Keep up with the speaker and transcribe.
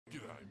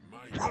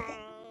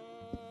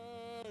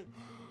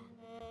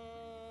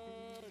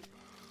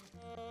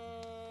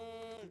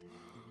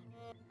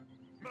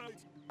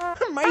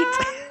Hermit!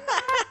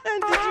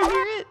 Did you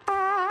hear it?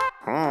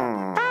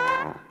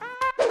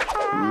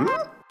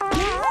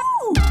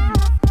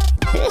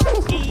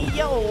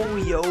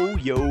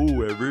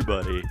 Yo,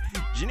 everybody.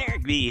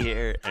 Generic B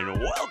here, and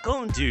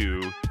welcome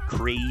to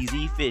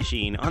Crazy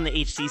Fishing on the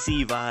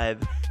HTC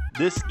Vive.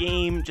 This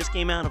game just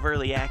came out of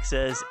early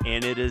access,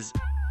 and it is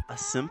a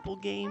simple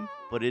game,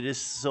 but it is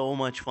so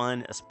much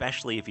fun,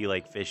 especially if you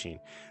like fishing.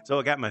 So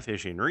I got my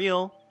fishing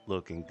reel,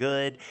 looking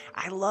good.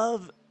 I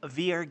love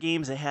VR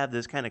games that have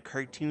this kind of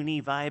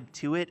cartoony vibe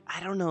to it.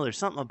 I don't know, there's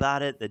something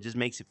about it that just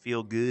makes it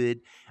feel good.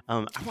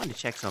 I wanted to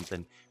check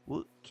something.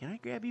 Well, can I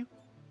grab you?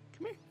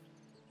 Come here.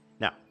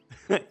 No.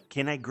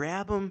 Can I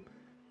grab him?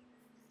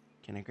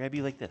 Can I grab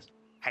you like this?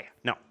 Hey,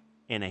 no.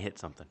 And I hit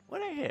something. What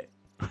did I hit?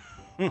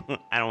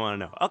 I don't want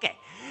to know. Okay.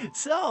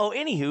 So,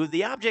 anywho,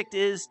 the object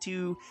is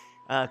to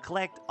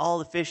collect all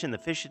the fish in the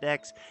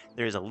FISHGUTS.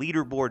 There's a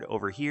leaderboard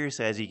over here.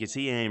 So, as you can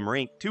see, I am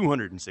ranked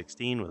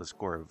 216 with a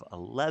score of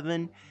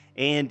 11.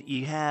 And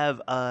you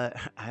have, I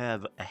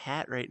have a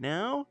hat right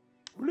now.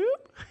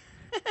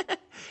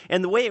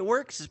 And the way it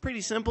works is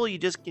pretty simple. You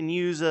just can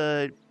use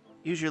your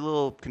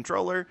little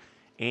controller,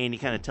 and you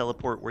kind of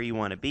teleport where you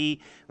want to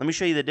be. Let me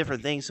show you the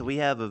different things. So we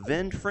have a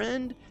vend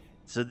friend.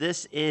 So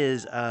this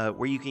is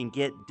where you can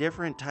get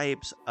different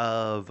types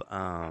of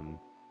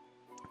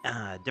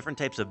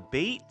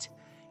bait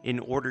in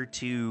order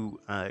to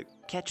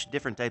catch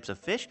different types of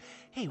fish.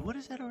 Hey, what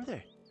is that over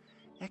there?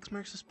 X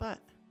marks the spot.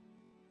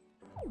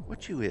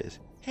 What you is?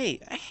 Hey,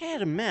 I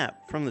had a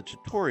map from the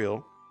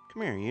tutorial.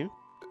 Come here, you.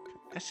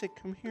 I said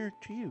come here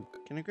to you.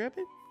 Can I grab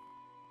it?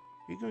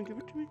 Are you gonna give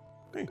it to me?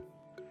 Hey.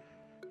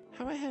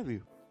 How I have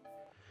you?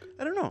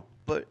 I don't know,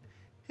 but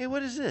hey,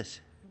 what is this?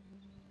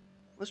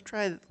 Let's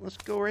try. Let's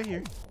go right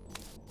here.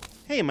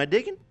 Hey, am I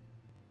digging?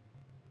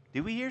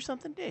 Did we hear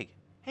something dig?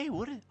 Hey,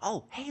 what is?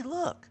 Oh, hey,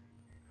 look.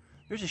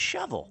 There's a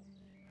shovel.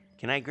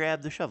 Can I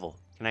grab the shovel?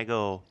 Can I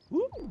go?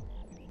 Whoop?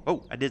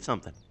 Oh, I did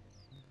something.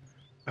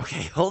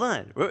 Okay, hold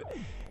on.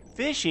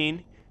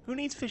 Fishing? Who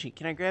needs fishing?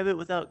 Can I grab it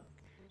without?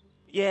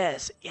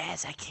 Yes,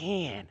 I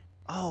can.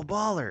 Oh,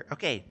 baller.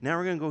 Okay, now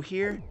we're gonna go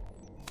here.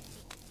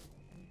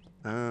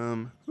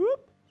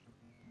 Whoop.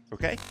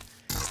 Okay.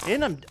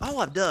 And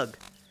I've dug.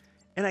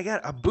 And I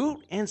got a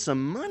boot and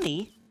some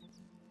money.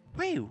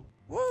 Wait,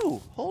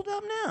 whoa, hold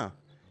up now.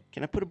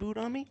 Can I put a boot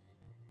on me?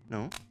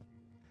 No.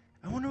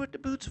 I wonder what the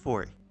boot's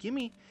for. Give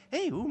me,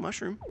 hey, ooh,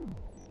 mushroom.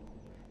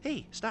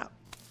 Hey, stop.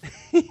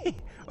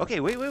 Okay,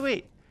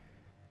 wait.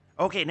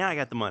 Okay, now I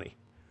got the money.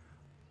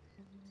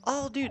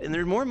 Oh, dude, and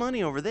there's more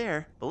money over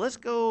there. But let's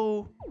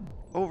go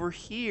over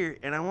here,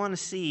 and I want to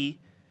see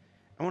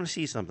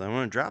something. I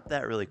want to drop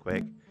that really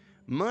quick.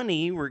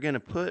 Money, we're going to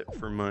put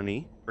for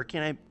money. Or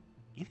can I...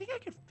 You think I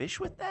could fish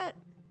with that?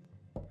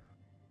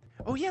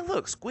 Oh, yeah,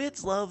 look.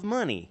 Squids love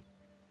money.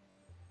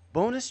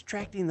 Bonus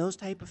attracting those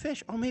type of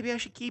fish. Oh, maybe I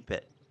should keep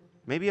it.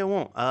 Maybe I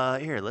won't.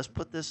 Here, let's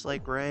put this,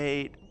 like,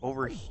 right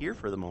over here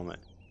for the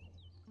moment.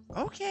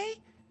 Okay.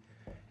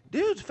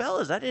 Dudes,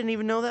 fellas, I didn't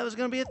even know that was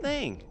going to be a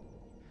thing.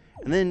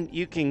 And then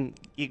you can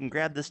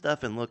grab this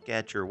stuff and look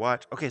at your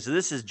watch. Okay, so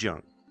this is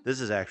junk. This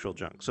is actual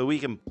junk. So we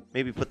can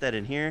maybe put that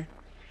in here.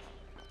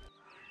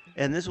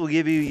 And this will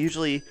give you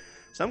usually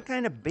some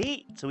kind of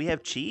bait. So we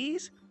have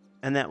cheese,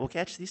 and that will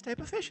catch these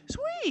type of fish.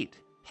 Sweet.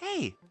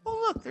 Hey, oh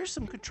look, there's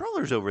some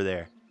controllers over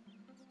there.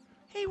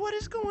 Hey, what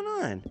is going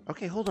on?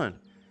 Okay, hold on.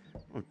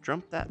 I'll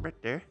dump that right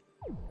there.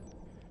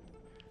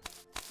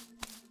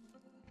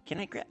 Can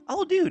I grab?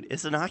 Oh, dude,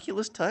 it's an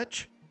Oculus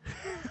Touch.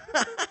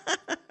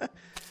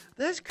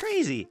 That's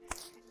crazy.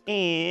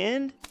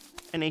 And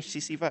an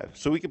HTC Vive.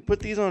 So we can put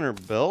these on our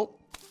belt.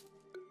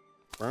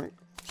 Right?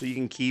 So you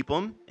can keep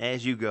them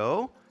as you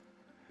go.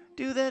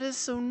 Dude, that is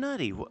so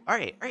nutty. All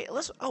right,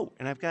 let's... Oh,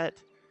 and I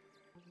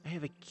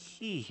have a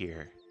key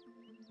here.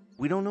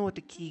 We don't know what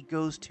the key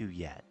goes to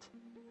yet.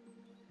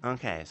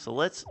 Okay, so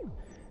let's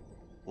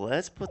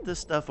put this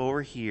stuff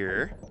over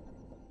here.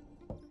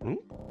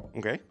 Ooh,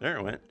 okay, there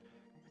it went.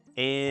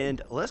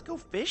 And let's go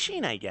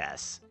fishing, I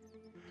guess.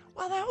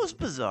 Wow, that was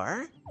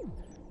bizarre.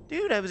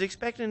 Dude, I was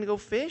expecting to go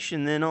fish,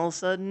 and then all of a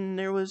sudden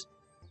there was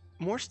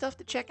more stuff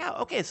to check out.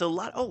 Okay, so a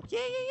lot... Oh,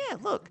 yeah,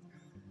 look.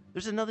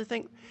 There's another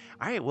thing.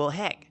 All right, well,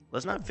 heck,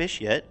 let's not fish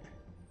yet.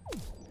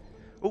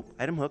 Oh,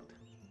 item hooked.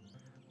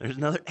 There's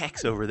another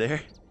X over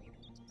there.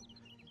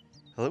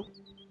 Hello?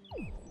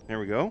 There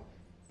we go.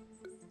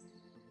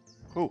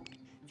 Oh,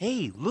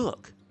 hey,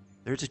 look.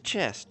 There's a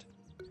chest.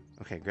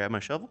 Okay, grab my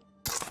shovel.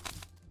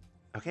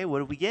 Okay, what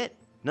do we get?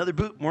 Another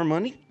boot, more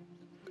money.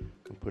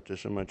 I'll put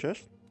this in my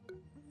chest.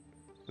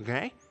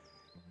 Okay.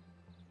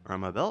 Or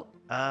on my belt.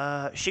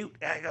 Shoot,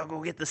 I gotta go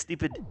get the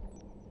stupid...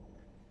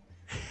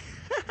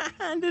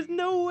 There's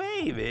no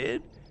way,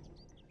 man.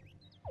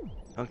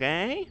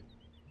 Okay.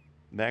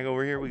 Back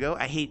over here we go.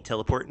 I hate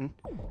teleporting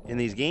in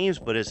these games,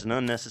 but it's an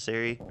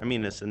unnecessary... I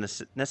mean, it's a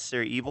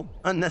necessary evil.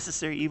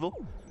 Unnecessary evil.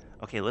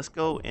 Okay, let's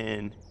go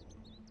and...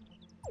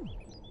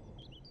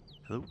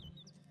 Hello?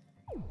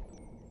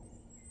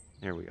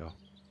 There we go.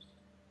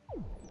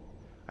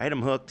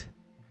 Item hooked.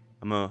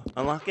 I'm gonna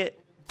unlock it.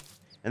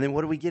 And then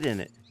what do we get in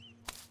it?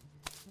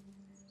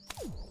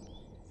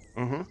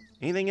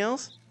 Anything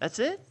else? That's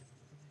it?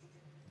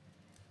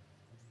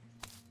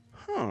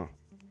 Huh.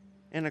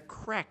 And a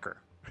cracker.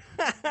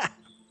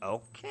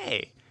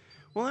 Okay.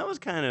 Well, that was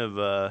kind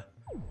of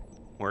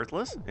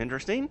worthless.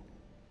 Interesting.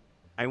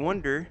 I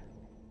wonder.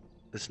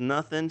 It's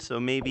nothing, so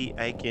maybe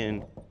I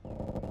can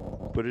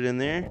put it in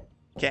there.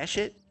 Cash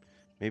it.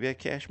 Maybe I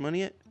cash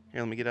money it.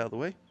 Here, let me get out of the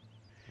way.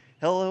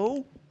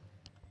 Hello?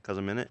 Because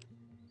I'm in it.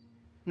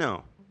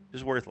 No.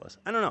 Just worthless.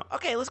 I don't know.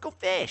 Okay, let's go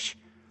fish.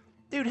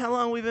 Dude, how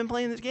long have we been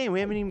playing this game? We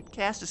haven't even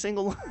cast a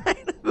single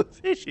line of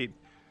fishing.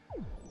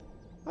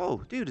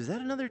 Oh, dude, is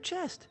that another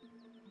chest?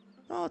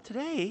 Oh,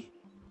 today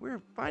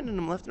we're finding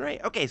them left and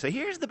right. Okay, so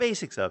here's the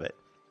basics of it.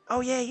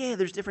 Oh, yeah,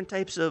 there's different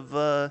types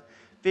of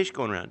fish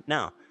going around.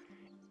 Now,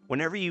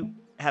 whenever you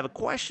have a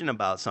question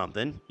about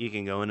something, you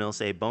can go and it'll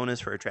say bonus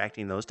for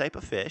attracting those type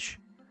of fish.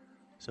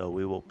 So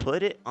we will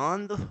put it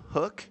on the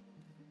hook.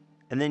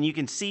 And then you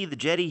can see the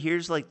jetty.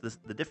 Here's like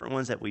the different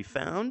ones that we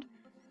found.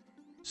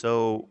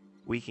 So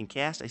we can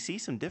cast. I see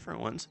some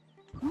different ones.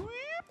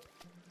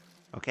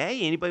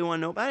 Okay, anybody want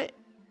to know about it?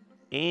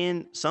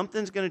 And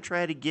something's going to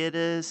try to get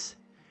us.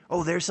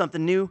 Oh, there's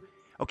something new.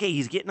 Okay,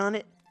 he's getting on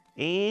it.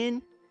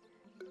 And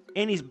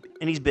he's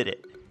bit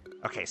it.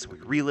 Okay, so we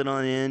reel it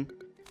on in.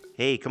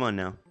 Hey, come on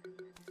now.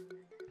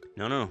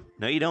 No,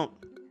 you don't.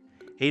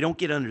 Hey, don't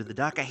get under the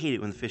dock. I hate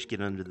it when the fish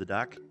get under the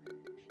dock.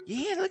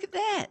 Yeah, look at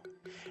that.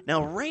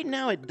 Now, right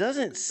now, it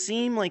doesn't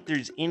seem like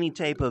there's any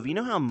type of, you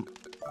know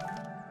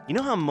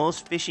how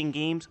most fishing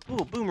games,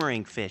 oh,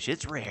 boomerang fish,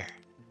 it's rare.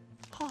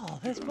 Oh,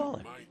 that's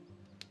baller.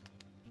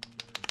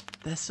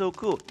 That's so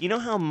cool. You know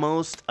how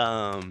most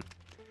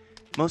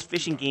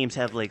fishing games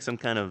have like some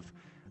kind of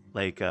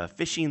like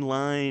fishing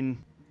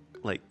line,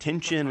 like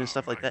tension and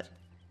stuff like that.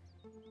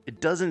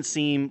 It doesn't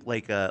seem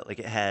like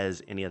it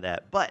has any of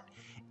that, but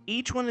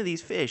each one of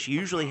these fish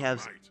usually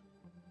has.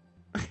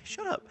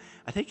 Shut up!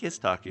 I think it's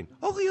talking.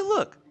 Oh, yeah,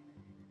 look.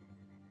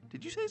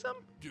 Did you say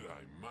something?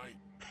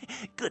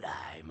 Good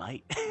eye,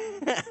 mate.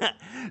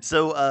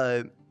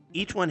 So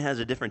each one has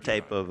a different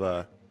type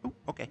of.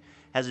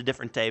 Has a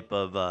different type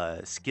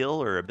of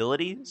skill or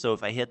ability. So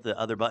if I hit the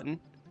other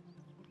button.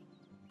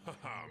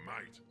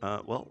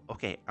 Well,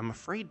 okay. I'm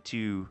afraid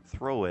to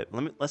throw it.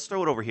 Let's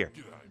throw it over here.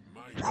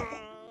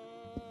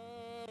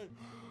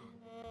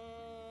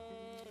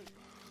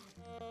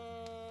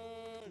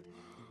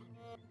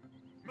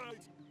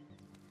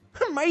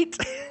 Mate.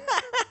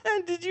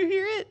 Did you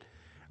hear it?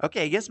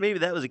 Okay, I guess maybe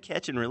that was a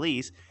catch and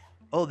release.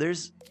 Oh,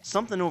 there's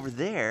something over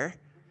there.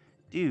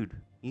 Dude,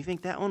 you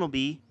think that one will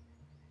be?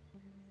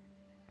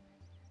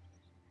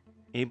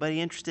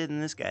 Anybody interested in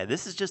this guy?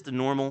 This is just a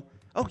normal.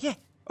 Oh, yeah.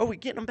 Oh, we're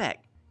getting him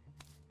back.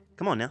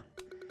 Come on now.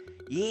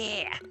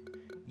 Yeah.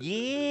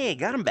 Yeah,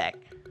 got him back.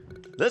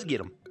 Let's get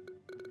him.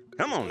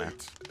 Come on now.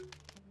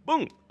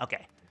 Boom.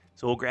 Okay.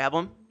 So we'll grab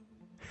him.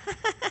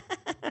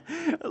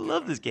 I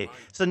love this game.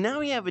 So now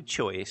we have a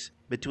choice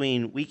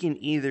between we can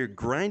either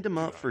grind them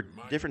up for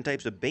different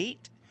types of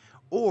bait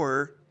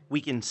or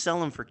we can sell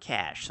them for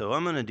cash. So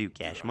I'm going to do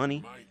cash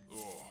money.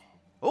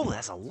 Oh,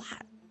 that's a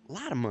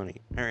lot of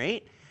money. All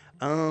right.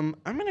 I'm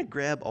going to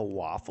grab a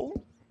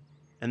waffle.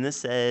 And this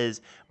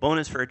says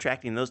bonus for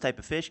attracting those type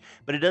of fish,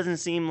 but it doesn't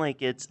seem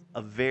like it's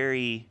a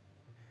very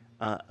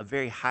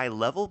high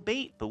level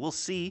bait, but we'll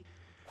see.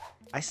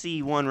 I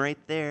see one right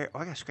there. Oh,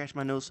 I got to scratch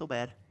my nose so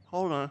bad.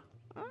 Hold on.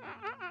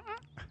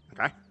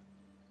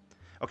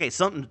 Okay,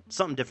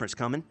 something different's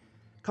coming.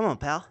 Come on,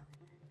 pal.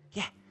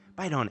 Yeah,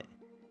 bite on it.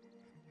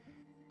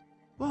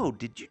 Whoa,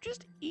 did you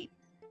just eat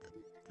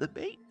the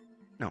bait?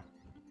 No.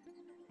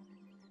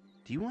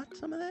 Do you want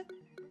some of that?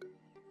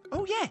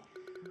 Oh, yeah.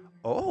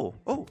 Oh,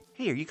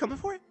 hey, are you coming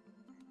for it?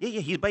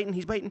 Yeah, he's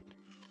biting.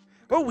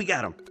 Oh, we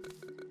got him.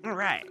 All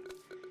right.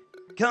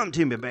 Come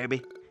to me,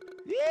 baby.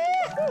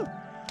 Yee-hoo!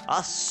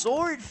 A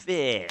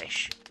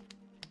swordfish.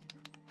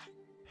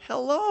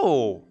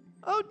 Hello.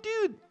 Oh,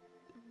 dude.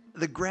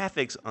 The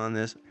graphics on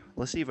this.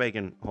 Let's see if I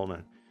can.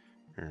 Hold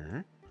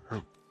on.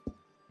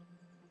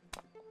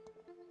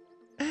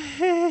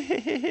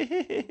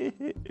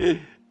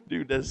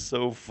 Dude, that's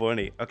so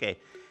funny. Okay.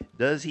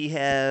 Does he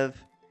have.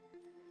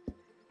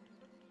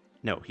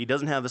 No, he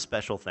doesn't have a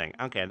special thing.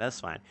 Okay, that's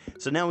fine.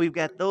 So now we've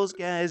got those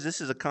guys. This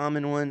is a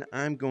common one.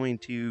 I'm going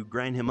to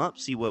grind him up,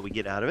 see what we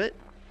get out of it.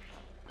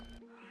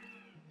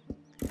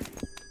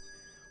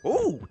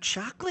 Oh,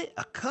 chocolate,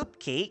 a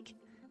cupcake.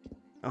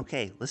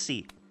 Okay, let's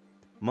see.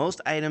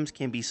 Most items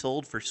can be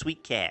sold for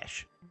sweet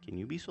cash. Can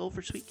you be sold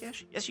for sweet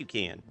cash? Yes, you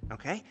can.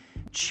 Okay.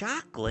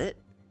 Chocolate.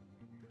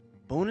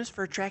 Bonus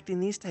for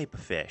attracting these type of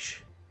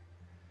fish.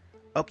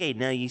 Okay,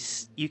 now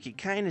you can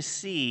kind of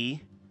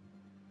see,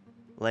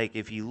 like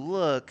if you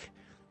look,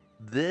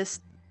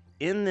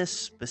 in this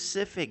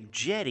specific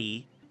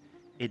jetty,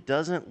 it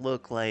doesn't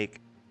look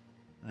like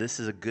this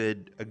is a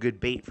good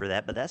bait for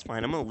that, but that's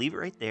fine. I'm gonna leave it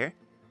right there.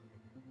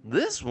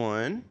 This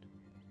one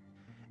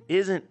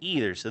isn't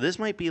either, so this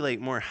might be like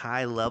more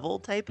high level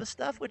type of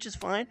stuff, which is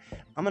fine.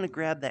 I'm gonna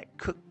grab that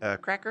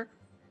cracker.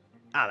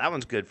 Ah, that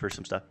one's good for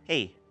some stuff.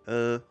 Hey,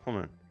 hold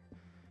on.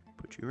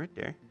 Put you right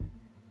there.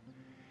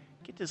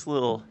 Get this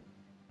little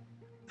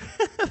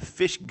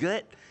Fish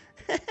gut.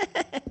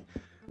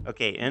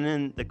 Okay, and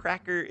then the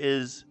cracker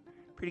is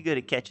pretty good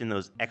at catching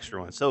those extra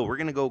ones. So we're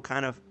going to go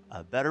kind of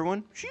a better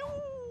one. Shoo!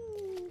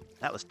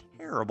 That was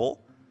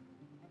terrible.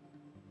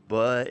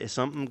 But is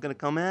something going to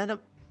come at him?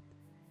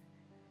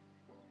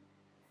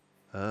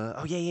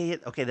 Oh, yeah.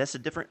 Okay, that's a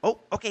different... Oh,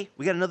 okay,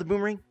 we got another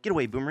boomerang. Get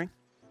away, boomerang.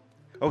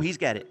 Oh, he's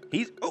got it.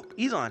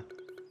 He's on.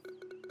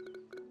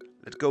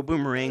 Let's go,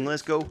 boomerang.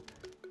 Let's go.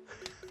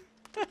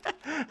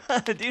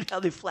 Dude, how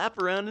they flap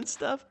around and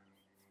stuff.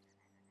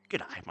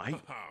 Good eye, mate.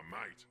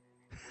 Mate.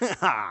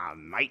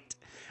 Mate.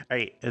 All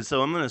right, and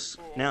so I'm going to...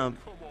 Now...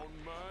 Come on,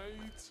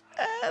 mate.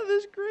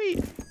 That's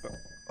great.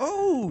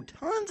 Oh,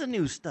 tons of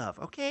new stuff.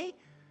 Okay.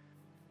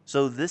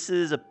 So this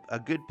is a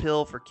good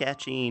pill for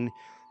catching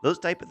those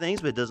type of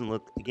things, but it doesn't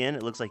look... Again,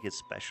 it looks like it's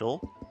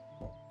special.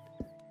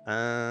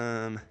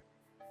 And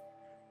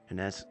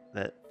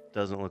that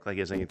doesn't look like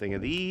it's anything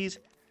of these.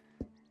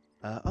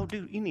 Oh,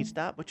 dude, you need to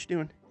stop. What you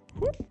doing?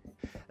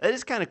 That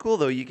is kind of cool,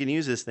 though. You can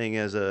use this thing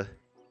as a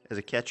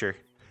catcher.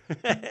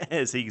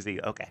 It's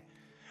easy. Okay.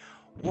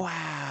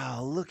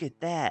 Wow, look at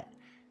that.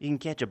 You can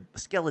catch a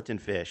skeleton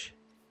fish.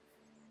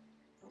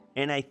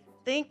 And I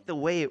think the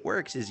way it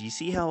works is you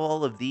see how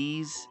all of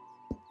these,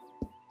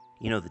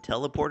 you know, the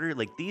teleporter,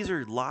 like these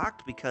are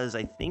locked because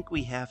I think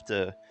we have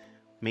to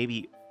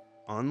maybe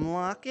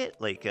unlock it.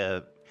 Like,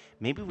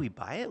 maybe we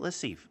buy it. Let's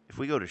see. If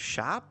we go to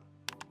shop.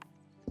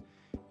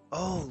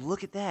 Oh,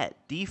 look at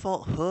that.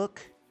 Default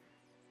hook.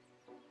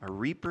 A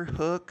Reaper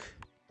hook.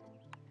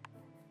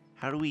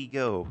 How do we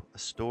go? A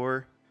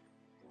store.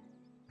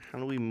 How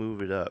do we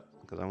move it up?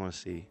 Because I want to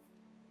see.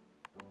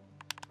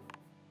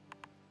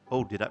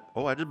 Oh, did I?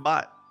 Oh, I just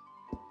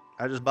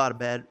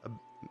bought a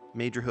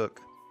major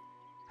hook.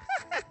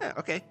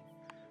 Okay.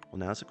 Well,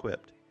 now it's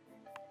equipped,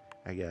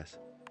 I guess.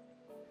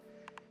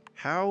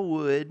 How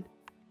would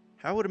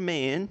a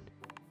man...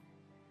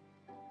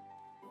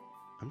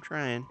 I'm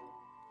trying.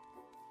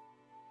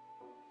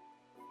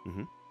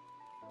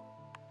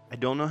 I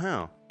don't know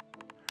how.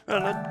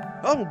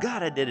 Oh,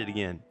 God, I did it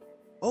again.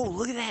 Oh,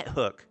 look at that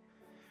hook.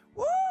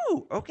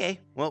 Woo! Okay.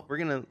 Well, we're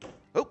going to...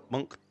 Oh,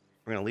 monk.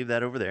 We're going to leave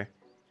that over there.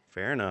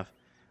 Fair enough.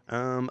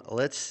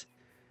 Let's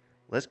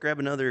grab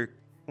another...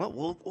 Well,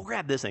 we'll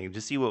grab this thing.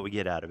 Just see what we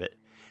get out of it.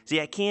 See,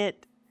 I can't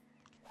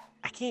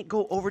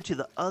go over to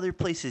the other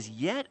places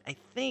yet. I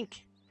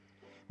think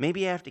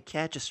maybe I have to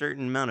catch a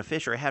certain amount of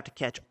fish, or I have to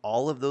catch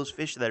all of those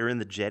fish that are in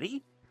the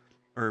jetty.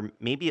 Or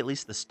maybe at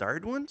least the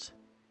starred ones.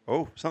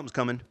 Oh, something's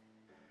coming.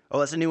 Oh,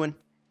 that's a new one.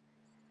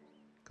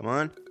 Come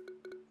on.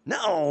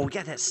 No, we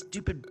got that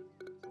stupid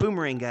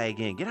boomerang guy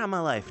again. Get out of my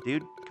life,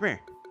 dude. Come here.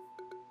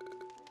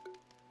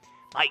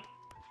 Bite.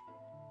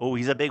 Oh,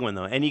 he's a big one,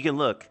 though. And you can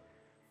look.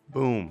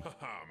 Boom.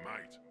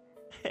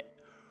 Mate.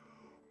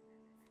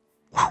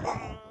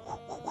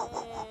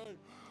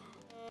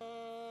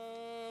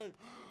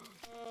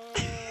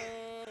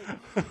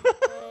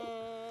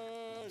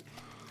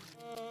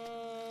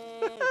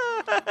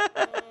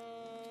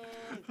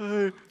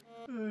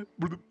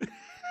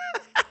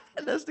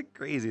 That's the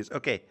craziest.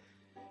 Okay.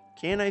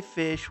 Can I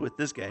fish with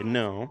this guy?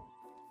 No.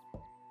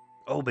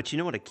 Oh, but you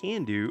know what I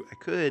can do? I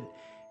could.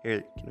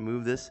 Here, can I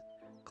move this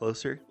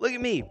closer? Look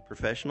at me,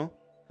 professional.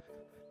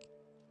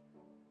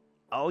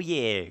 Oh,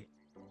 yeah.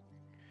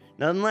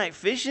 Nothing like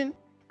fishing,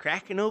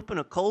 cracking open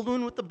a cold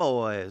one with the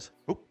boys.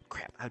 Oh,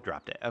 crap. I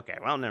dropped it. Okay,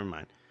 well, never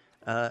mind.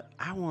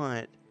 I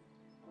want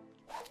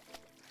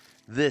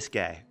this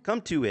guy.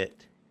 Come to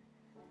it.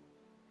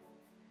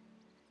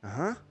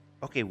 Uh-huh.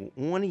 Okay,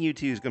 one of you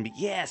two is going to be...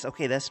 Yes,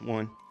 okay, that's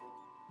one.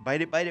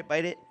 Bite it, bite it,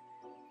 bite it.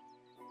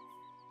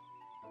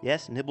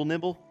 Yes, nibble,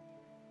 nibble.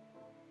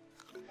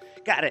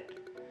 Got it.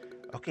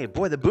 Okay,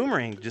 boy, the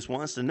boomerang just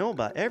wants to know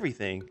about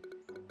everything.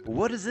 But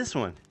what is this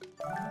one?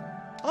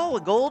 Oh,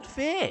 a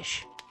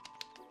goldfish.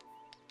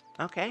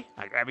 Okay,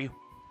 I grab you.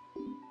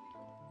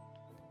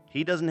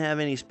 He doesn't have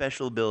any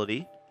special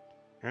ability.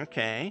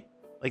 Okay.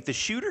 Like the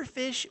shooter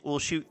fish will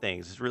shoot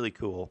things. It's really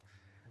cool.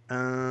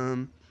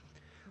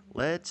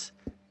 Let's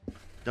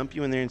dump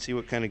you in there and see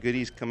what kind of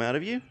goodies come out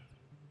of you.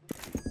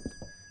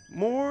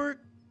 More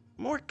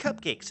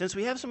cupcakes. Since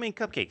we have so many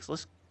cupcakes,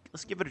 let's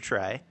give it a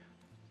try.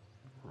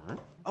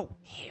 Oh,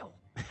 hell.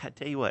 I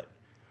tell you what.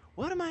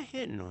 What am I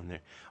hitting on there?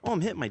 Oh,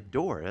 I'm hitting my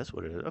door. That's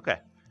what it is. Okay.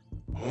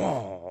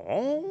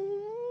 Oh,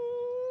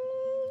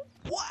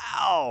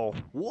 wow.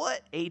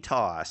 What a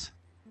toss.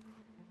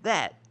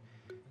 That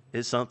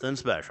is something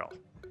special.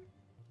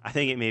 I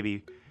think it may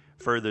be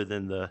further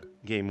than the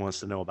game wants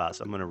to know about,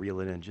 so I'm going to reel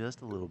it in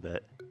just a little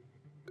bit.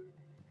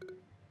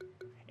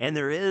 And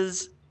there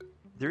is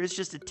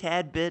just a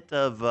tad bit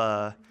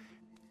of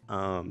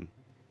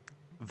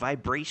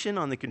vibration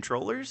on the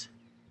controllers.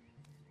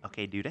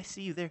 Okay, dude, I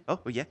see you there. Oh,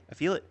 yeah, I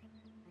feel it.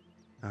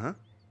 Uh-huh.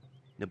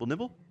 Nibble,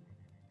 nibble.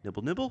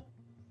 Nibble, nibble.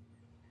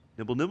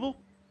 Nibble, nibble.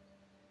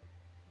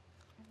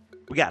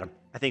 We got him.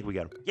 I think we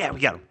got him. Yeah,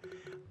 we got him.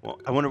 Well,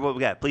 I wonder what we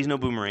got. Please no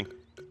boomerang.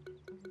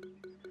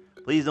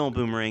 Please don't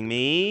boomerang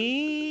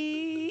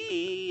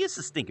me. It's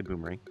a stinking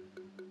boomerang.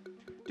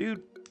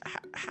 Dude,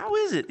 how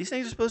is it? These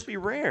things are supposed to be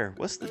rare.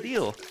 What's the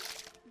deal?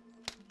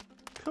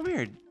 Come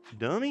here,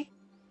 dummy.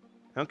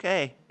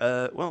 Okay.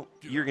 Well,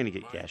 you're gonna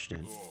get cashed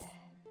in.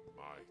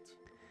 Might.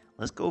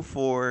 Let's go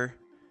for.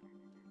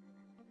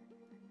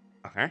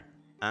 Okay.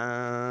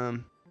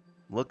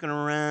 Looking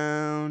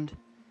around.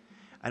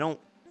 I don't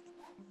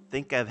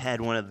think I've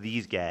had one of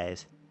these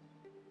guys.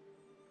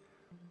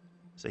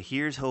 So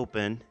here's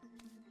hoping.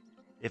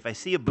 If I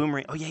see a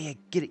boomerang. Oh, yeah.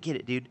 Get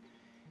it, dude.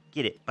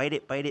 Get it. Bite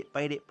it. Bite it.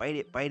 Bite it. Bite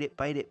it. Bite it.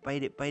 Bite it.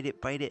 Bite it. Bite it.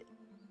 Bite it.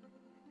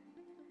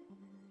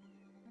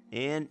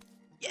 And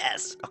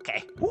yes.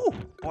 Okay. Woo.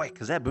 Boy,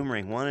 because that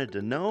boomerang wanted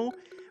to know.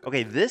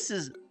 Okay, this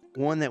is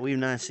one that we've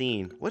not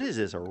seen. What is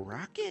this? A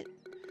rocket?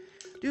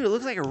 Dude, it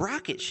looks like a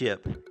rocket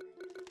ship.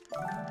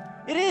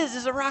 It is.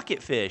 It's a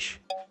rocket fish.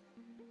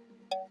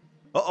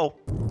 Uh-oh.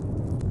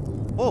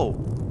 Whoa.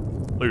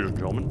 Ladies and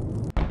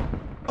gentlemen.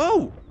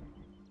 Oh.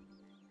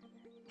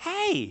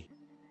 Hey.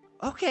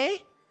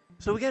 Okay.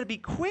 So we got to be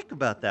quick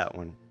about that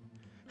one.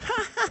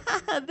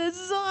 This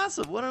is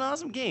awesome. What an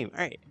awesome game. All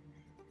right.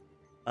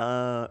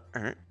 All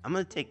right. I'm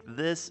going to take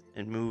this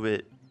and move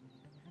it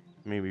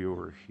maybe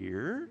over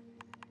here.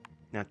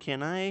 Now,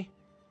 can I?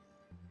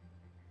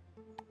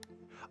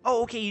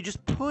 Oh, okay. You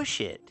just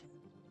push it.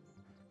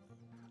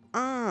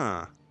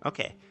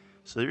 Okay.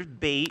 So there's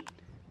bait.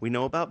 We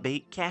know about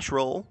bait. Cash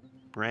roll,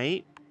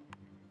 right?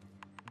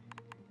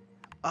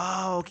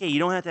 Oh, okay. You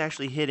don't have to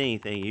actually hit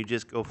anything. You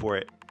just go for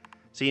it.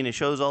 See, and it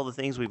shows all the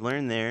things we've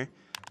learned there.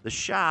 The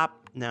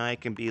shop, now I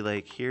can be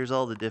like, here's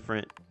all the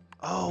different...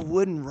 Oh,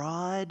 wooden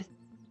rod.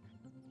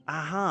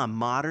 Aha,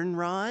 modern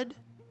rod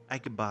I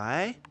could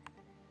buy.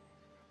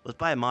 Let's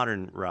buy a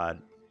modern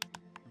rod.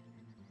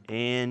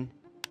 And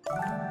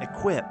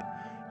equip.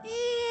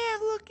 Yeah,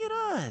 look at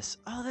us.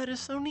 Oh, that is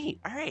so neat.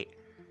 All right.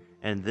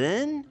 And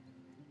then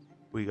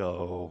we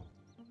go...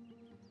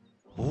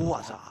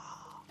 Wazza.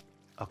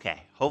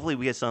 Okay, hopefully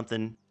we get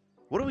something.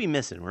 What are we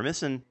missing? We're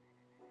missing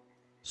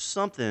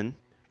something.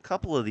 A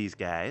couple of these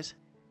guys.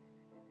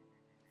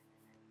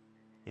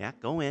 Yeah,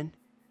 go in.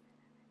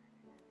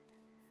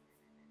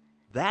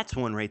 That's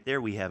one right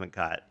there we haven't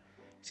caught.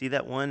 See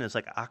that one? It's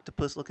like an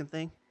octopus looking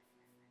thing.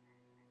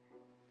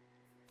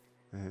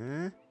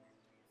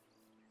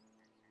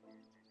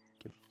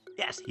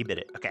 Yes, he bit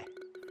it. Okay.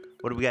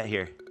 What do we got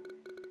here?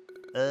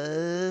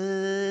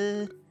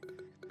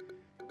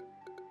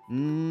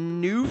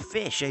 New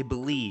fish, I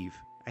believe.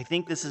 I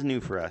think this is new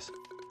for us.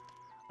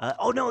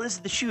 Oh, no, this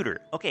is the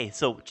shooter. Okay,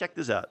 so check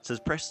this out. It says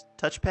press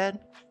touchpad.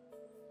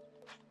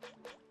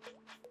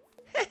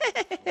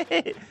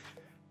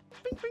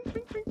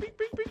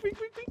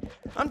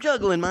 I'm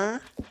juggling, ma.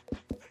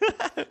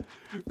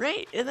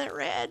 Right? Isn't that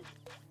rad?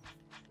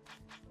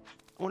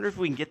 I wonder if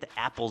we can get the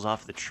apples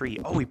off the tree.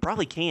 Oh, we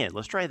probably can.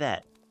 Let's try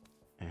that.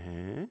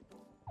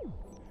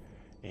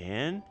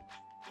 And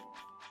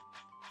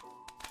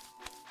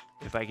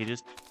if I could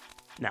just...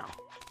 No.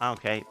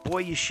 Okay. Boy,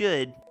 you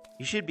should.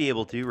 You should be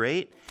able to,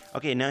 right?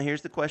 Okay, now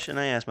here's the question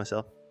I asked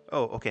myself.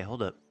 Oh, okay,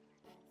 hold up.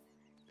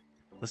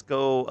 Let's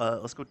go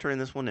turn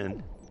this one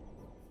in.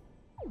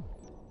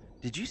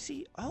 Did you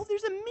see? Oh,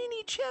 there's a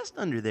mini chest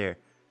under there.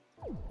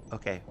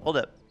 Okay, hold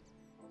up.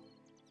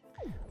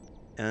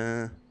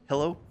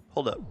 Hello?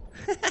 Hold up.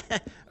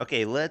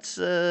 Okay, let's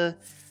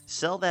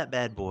sell that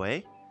bad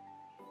boy.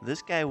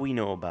 This guy we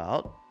know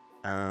about.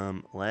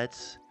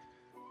 Let's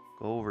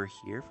go over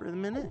here for a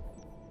minute.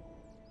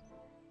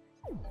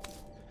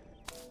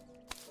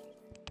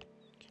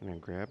 Can I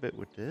grab it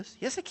with this?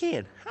 Yes, I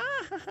can.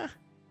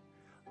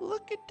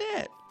 Look at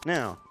that.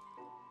 Now,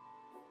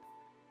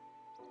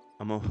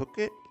 I'm gonna hook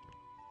it.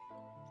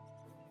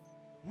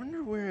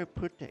 Wonder where I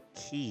put that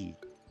key.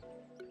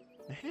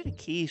 I had a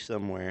key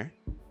somewhere.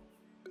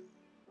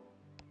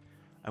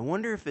 I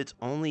wonder if it's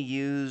only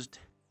used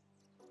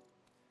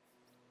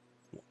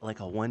like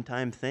a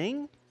one-time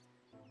thing,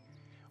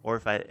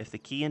 or if the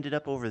key ended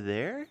up over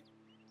there.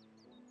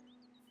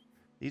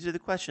 These are the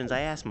questions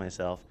I asked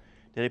myself.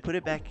 Did I put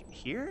it back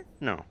here?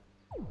 No.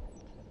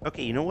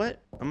 Okay, you know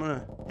what? I'm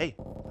gonna... Hey.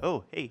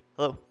 Oh, hey.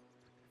 Hello.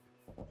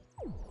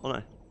 Hold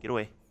on. Get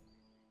away.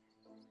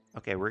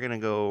 Okay, we're gonna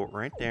go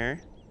right there.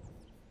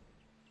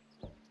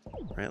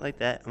 Right like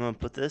that. I'm gonna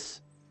put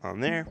this on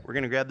there. We're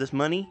gonna grab this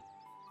money.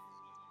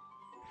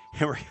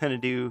 And we're gonna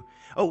do...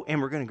 Oh, and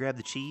we're gonna grab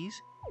the cheese.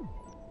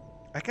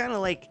 I kind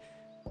of like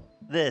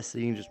this. So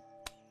you can just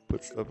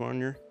put stuff on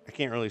your... I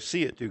can't really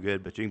see it too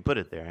good, but you can put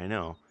it there. I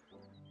know.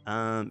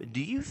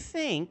 Do you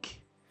think...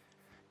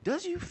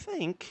 Does you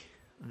think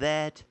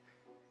that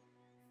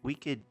we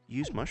could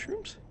use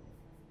mushrooms?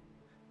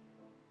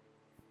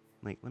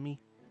 Like, let me...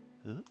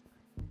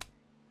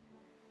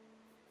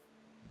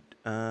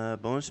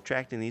 bonus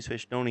attracting these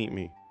fish don't eat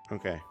me.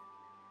 Okay.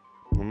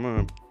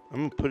 I'm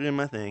gonna put it in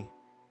my thing.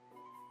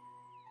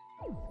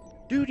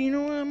 Dude, you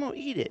know what? I'm gonna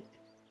eat it.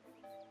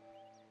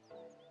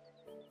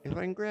 If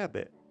I can grab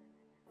it.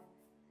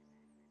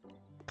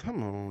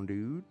 Come on,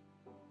 dude.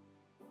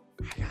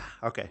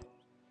 Okay.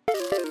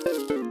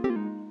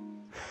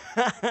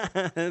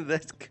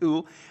 That's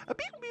cool. A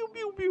pew, pew,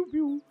 pew, pew,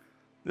 pew.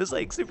 It's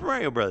like Super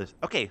Mario Brothers.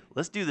 Okay,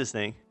 let's do this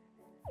thing.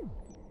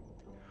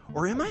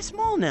 Or am I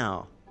small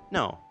now?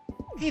 No.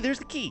 Hey, there's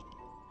the key.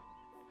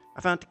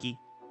 I found the key.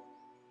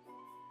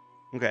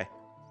 Okay.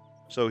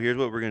 So here's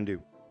what we're going to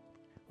do.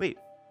 Wait,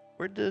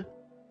 where'd the...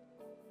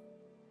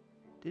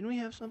 Didn't we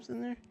have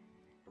something there?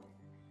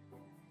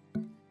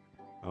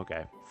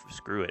 Okay,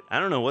 screw it.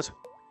 I don't know what's...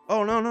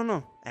 Oh, no, no,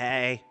 no.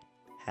 Hey.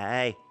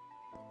 Hey.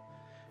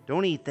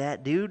 Don't eat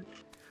that, dude.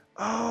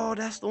 Oh,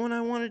 that's the one I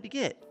wanted to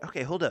get.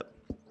 Okay, hold up.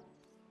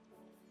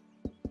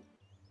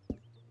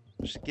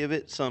 Just give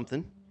it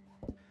something.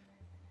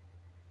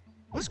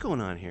 What's going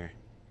on here?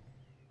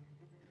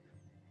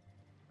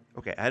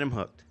 Okay, item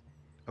hooked.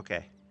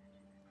 Okay.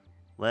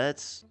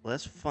 Let's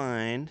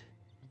find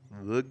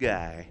the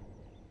guy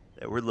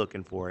that we're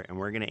looking for, and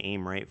we're gonna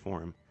aim right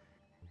for him.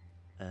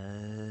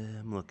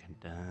 I'm looking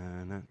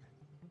down.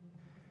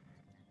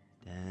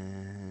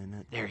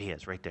 There he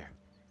is, right there.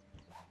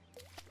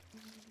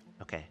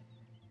 Okay.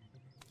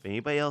 If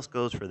anybody else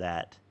goes for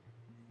that,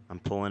 I'm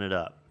pulling it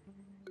up.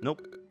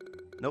 Nope.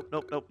 Nope,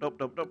 nope, nope, nope,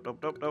 nope, nope, nope,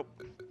 nope, nope.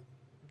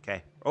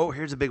 Okay. Oh,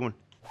 here's a big one.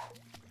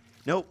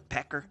 Nope,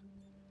 pecker.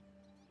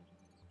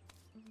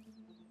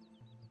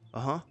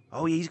 Uh-huh.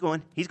 Oh, yeah, he's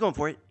going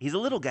for it. He's a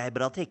little guy,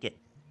 but I'll take it.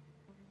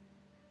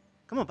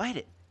 Come on, bite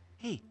it.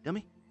 Hey,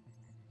 dummy.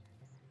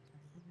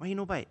 Why you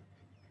no bite?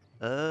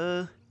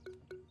 Okay.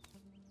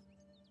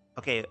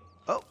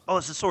 Oh,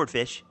 it's a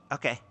swordfish.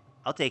 Okay,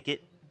 I'll take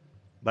it.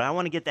 But I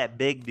want to get that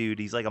big dude.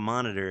 He's like a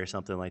monitor or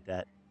something like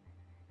that.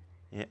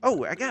 Yeah.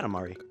 Oh, I got him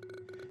already.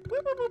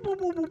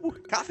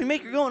 Coffee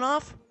maker going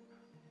off.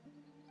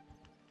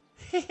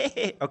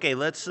 Okay,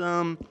 let's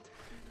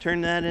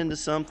turn that into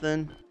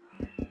something.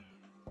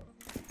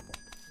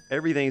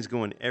 Everything's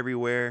going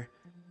everywhere.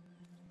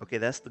 Okay,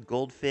 that's the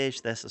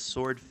goldfish. That's a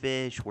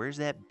swordfish. Where's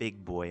that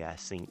big boy I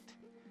synced?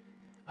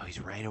 Oh, he's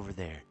right over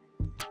there.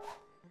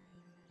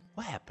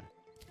 What happened?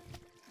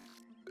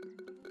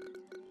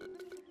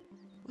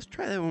 Let's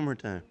try that one more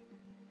time.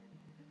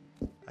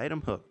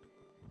 Item hooked.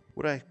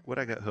 What I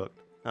got hooked?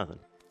 Nothing.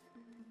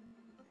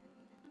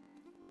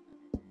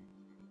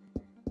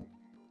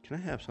 Can I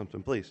have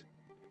something, please?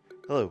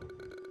 Hello.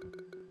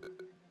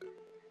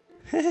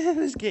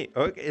 This game.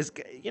 Okay, there's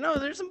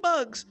some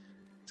bugs.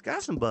 It's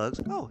got some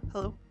bugs. Oh,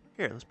 hello.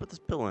 Here, let's put this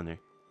pill in there.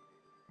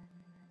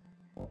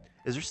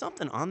 Is there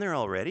something on there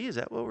already? Is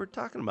that what we're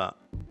talking about?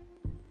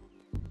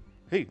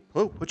 Hey,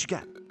 hello. What you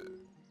got?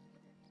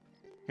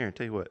 Here, I'll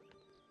tell you what.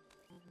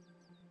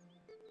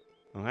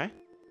 Okay.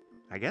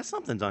 I guess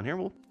something's on here.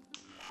 We'll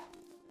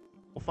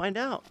find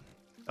out.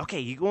 Okay,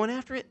 you going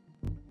after it?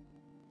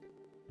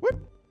 Whoop.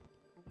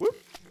 Whoop.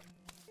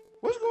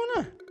 What's going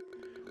on?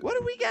 What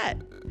do we got?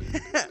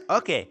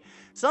 Okay,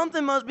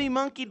 something must be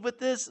monkeyed with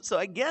this, so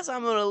I guess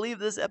I'm going to leave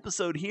this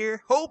episode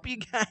here. Hope you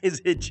guys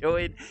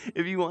enjoyed.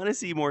 If you want to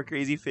see more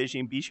crazy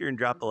fishing, be sure and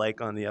drop a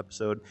like on the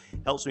episode.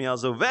 Helps me out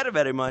so very,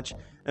 very much.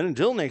 And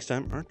until next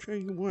time, I'll tell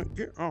you what,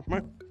 get off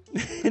my...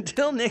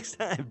 Until next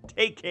time,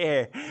 take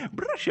care.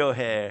 Brush your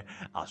hair.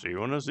 I'll see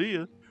you when I see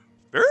you.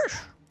 Fish!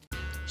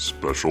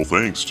 Special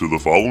thanks to the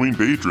following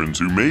patrons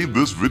who made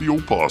this video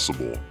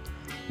possible.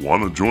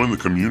 Want to join the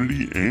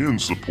community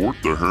and support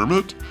the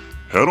Hermit?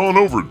 Head on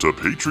over to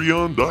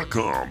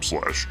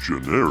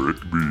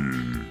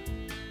patreon.com/genericb.